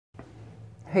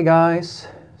Hey guys,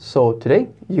 so today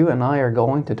you and I are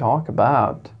going to talk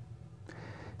about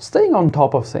staying on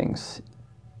top of things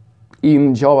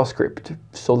in JavaScript.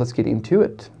 So let's get into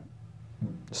it.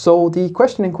 So the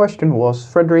question in question was,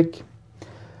 Frederick,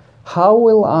 how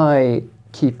will I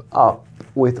keep up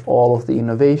with all of the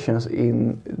innovations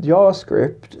in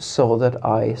JavaScript so that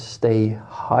I stay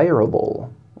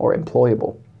hireable or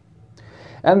employable?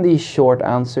 And the short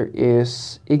answer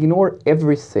is ignore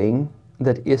everything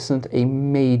that isn't a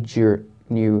major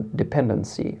new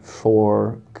dependency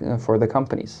for the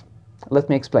companies. Let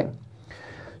me explain.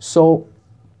 So,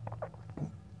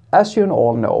 as you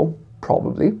all know,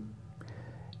 probably,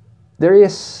 there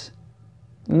is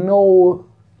no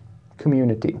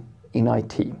community in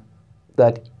IT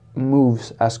that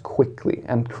moves as quickly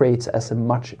and creates as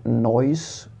much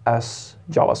noise as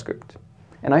JavaScript.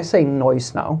 And I say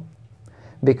noise now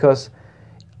because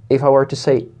if I were to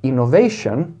say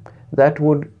innovation, that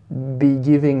would be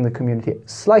giving the community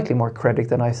slightly more credit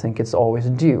than I think it's always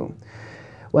due.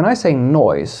 When I say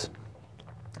noise,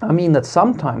 I mean that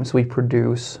sometimes we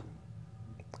produce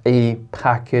a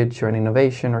package or an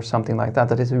innovation or something like that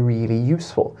that is really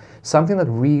useful, something that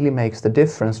really makes the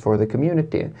difference for the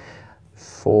community.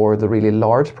 For the really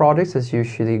large projects, it's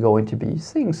usually going to be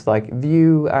things like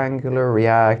Vue, Angular,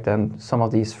 React, and some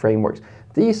of these frameworks.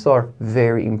 These are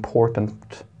very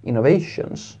important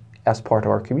innovations as part of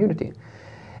our community.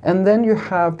 And then you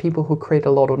have people who create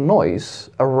a lot of noise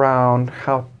around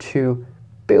how to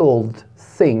build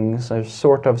things or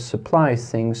sort of supply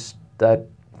things that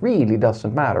really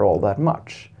doesn't matter all that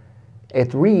much.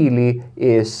 It really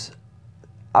is,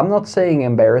 I'm not saying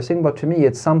embarrassing, but to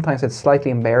me sometimes it's slightly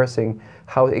embarrassing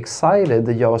how excited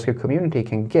the JavaScript community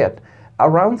can get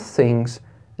around things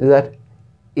that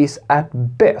is at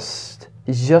best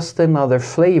just another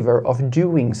flavor of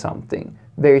doing something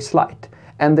very slight.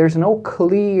 And there's no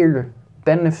clear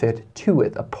benefit to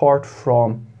it apart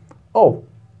from, oh,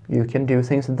 you can do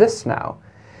things this now.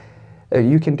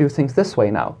 You can do things this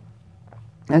way now.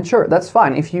 And sure, that's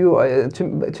fine. If you,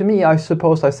 to me, I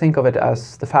suppose I think of it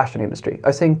as the fashion industry.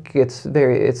 I think it's a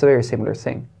very similar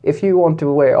thing. If you want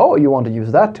to wear, oh, you want to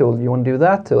use that tool, you want to do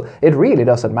that tool, it really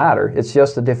doesn't matter. It's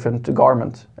just a different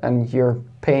garment, and you're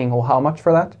paying how much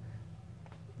for that?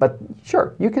 But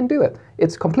sure, you can do it.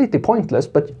 It's completely pointless,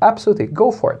 but absolutely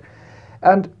go for it.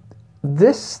 And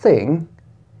this thing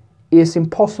is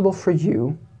impossible for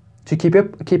you to keep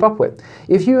up with.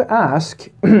 If you ask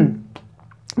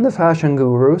the fashion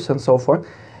gurus and so forth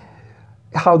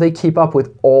how they keep up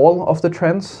with all of the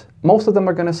trends, most of them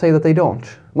are going to say that they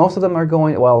don't. Most of them are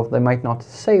going, well, they might not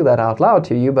say that out loud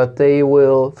to you, but they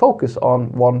will focus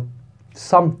on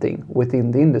something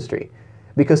within the industry,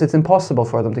 because it's impossible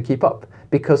for them to keep up,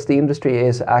 because the industry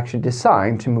is actually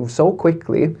designed to move so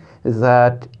quickly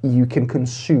that you can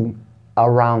consume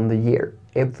around the year,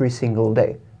 every single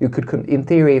day. You could, in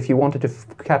theory, if you wanted to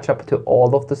catch up to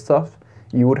all of the stuff,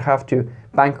 you would have to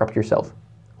bankrupt yourself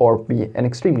or be an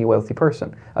extremely wealthy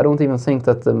person. I don't even think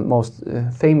that the most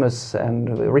famous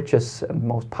and richest and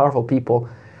most powerful people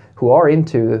who are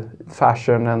into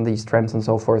fashion and these trends and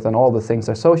so forth and all the things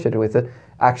associated with it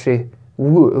actually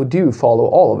do follow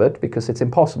all of it, because it's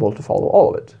impossible to follow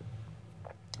all of it.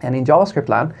 And in JavaScript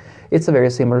land, it's a very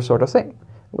similar sort of thing.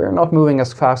 We're not moving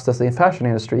as fast as the fashion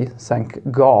industry, thank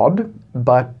God,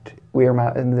 but we are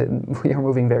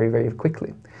moving very, very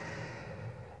quickly.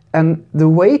 And the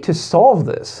way to solve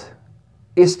this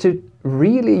is to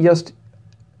really just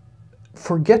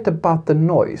forget about the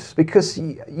noise, because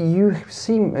you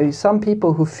see some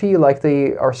people who feel like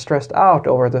they are stressed out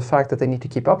over the fact that they need to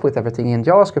keep up with everything in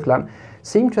JavaScript land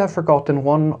seem to have forgotten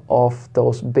one of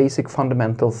those basic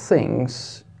fundamental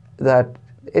things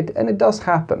and it does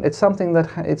happen. It's something that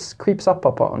it creeps up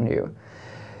upon you.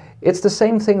 It's the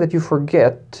same thing that you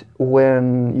forget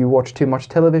when you watch too much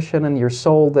television and you're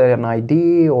sold an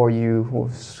idea, or you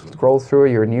scroll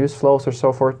through your news flows or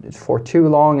so forth for too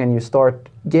long and you start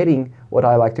getting what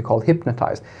I like to call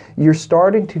hypnotized. You're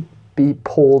starting to be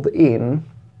pulled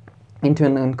into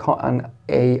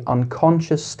an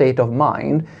unconscious state of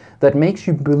mind that makes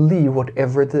you believe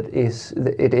whatever it is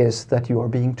that you are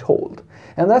being told.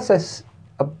 And that's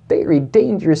a very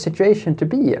dangerous situation to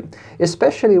be in,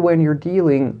 especially when you're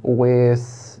dealing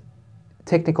with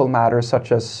technical matters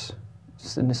such as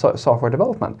software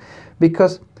development.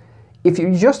 Because if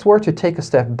you just were to take a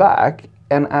step back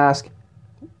and ask,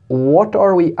 what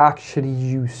are we actually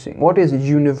using? What is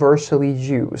universally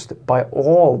used by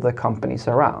all the companies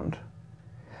around?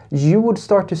 You would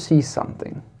start to see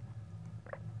something.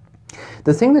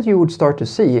 The thing that you would start to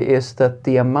see is that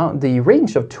the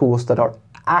range of tools that are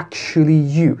actually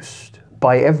used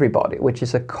by everybody, which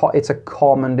is it's a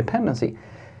common dependency,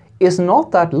 is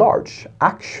not that large,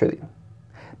 actually.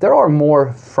 There are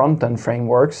more front-end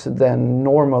frameworks than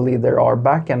normally there are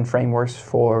back-end frameworks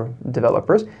for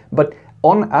developers, but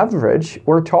on average,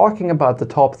 we're talking about the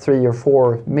top 3 or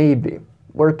 4, maybe.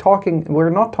 We're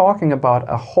not talking about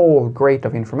a whole grate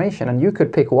of information, and you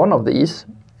could pick one of these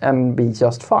and be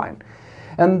just fine.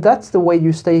 And that's the way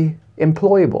you stay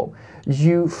employable.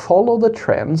 You follow the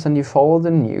trends and you follow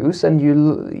the news and you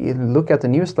look at the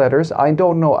newsletters. I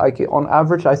don't know, on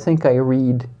average, I think I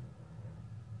read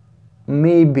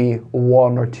maybe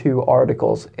 1 or 2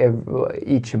 articles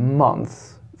each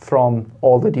month from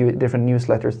all the different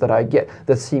newsletters that I get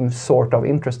that seem sort of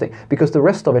interesting, because the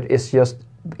rest of it is just,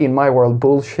 in my world,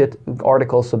 bullshit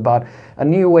articles about a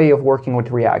new way of working with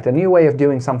React, a new way of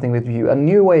doing something with Vue, a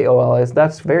new way,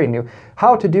 that's very new,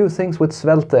 how to do things with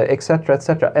Svelte, etc.,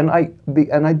 etc. And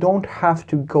I don't have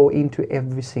to go into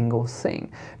every single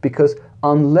thing, because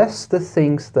unless the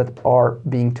things that are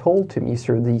being told to me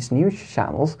through these news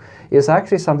channels is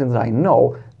actually something that I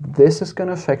know, this is going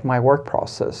to affect my work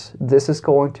process, this is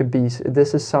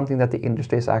something that the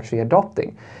industry is actually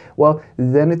adopting, well,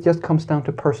 then it just comes down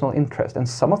to personal interest. And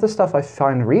some of the stuff I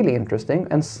find really interesting,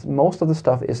 and most of the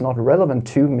stuff is not relevant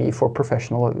to me for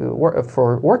professional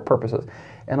work purposes.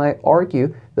 And I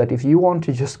argue that if you want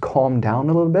to just calm down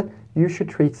a little bit, you should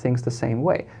treat things the same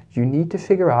way. You need to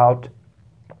figure out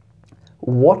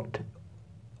what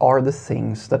are the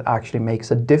things that actually makes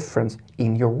a difference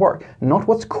in your work. Not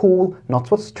what's cool, not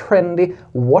what's trendy,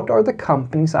 what are the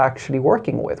companies actually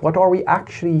working with? What are we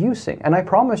actually using? And I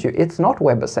promise you, it's not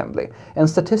WebAssembly. And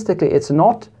statistically, it's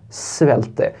not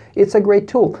Svelte. It's a great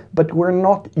tool, but we're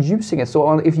not using it.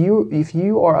 So if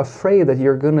you are afraid that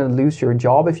you're gonna lose your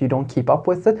job if you don't keep up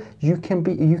with it, you can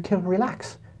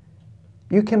relax.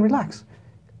 You can relax.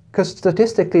 Because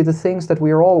statistically, the things that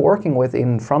we are all working with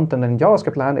in front-end and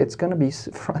JavaScript land, it's going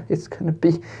to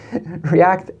be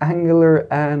React, Angular,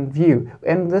 and Vue,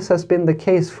 and this has been the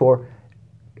case for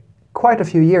quite a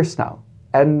few years now.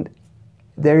 And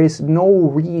there is no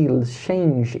real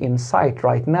change in sight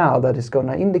right now that is going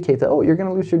to indicate that, oh, you're going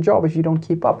to lose your job if you don't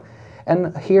keep up.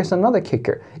 And here's another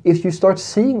kicker: if you start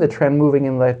seeing the trend moving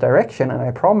in that direction, and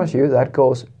I promise you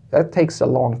that takes a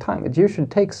long time. It usually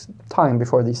takes time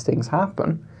before these things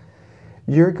happen.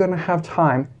 You're going to have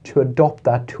time to adopt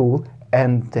that tool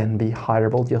and then be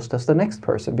hireable just as the next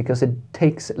person, because it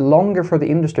takes longer for the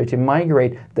industry to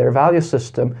migrate their value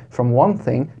system from one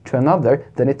thing to another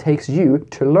than it takes you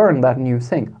to learn that new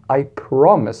thing. I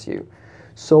promise you.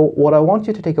 So what I want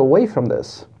you to take away from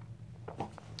this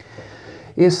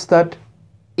is that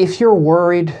if you're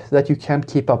worried that you can't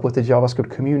keep up with the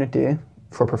JavaScript community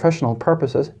for professional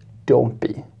purposes, don't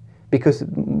be. Because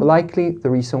likely the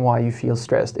reason why you feel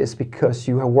stressed is because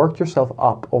you have worked yourself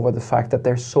up over the fact that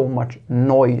there's so much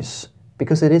noise.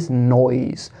 Because it is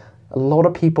noise. A lot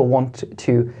of people want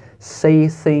to say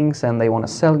things and they want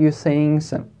to sell you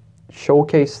things and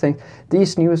showcase things.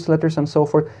 These newsletters and so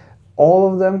forth,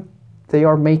 all of them, they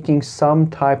are making some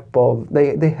type of,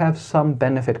 they have some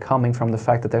benefit coming from the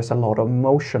fact that there's a lot of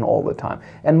motion all the time.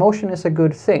 And motion is a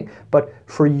good thing, but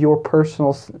for your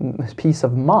personal peace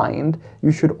of mind,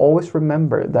 you should always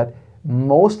remember that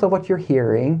most of what you're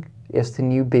hearing is the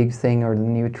new big thing or the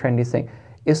new trendy thing.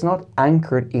 It's not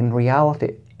anchored in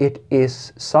reality. It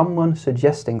is someone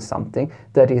suggesting something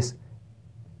that is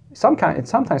sometimes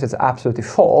it's absolutely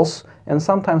false, and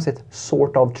sometimes it's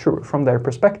sort of true from their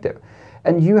perspective.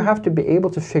 And you have to be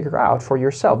able to figure out for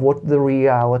yourself what the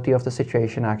reality of the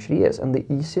situation actually is. And the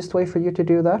easiest way for you to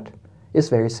do that is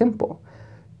very simple.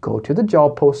 Go to the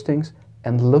job postings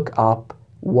and look up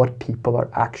what people are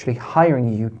actually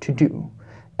hiring you to do.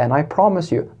 And I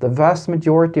promise you, the vast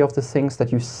majority of the things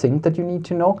that you think that you need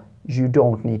to know, you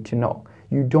don't need to know.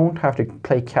 You don't have to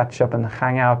play catch up and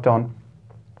hang out on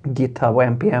GitHub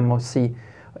or NPM or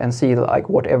see like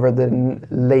whatever the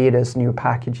latest new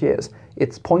package is.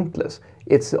 It's pointless.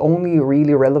 It's only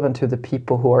really relevant to the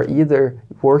people who are either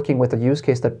working with a use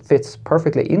case that fits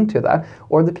perfectly into that,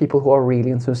 or the people who are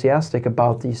really enthusiastic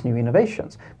about these new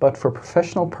innovations. But for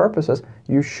professional purposes,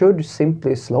 you should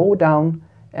simply slow down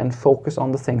and focus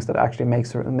on the things that actually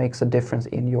makes a difference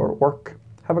in your work.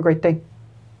 Have a great day.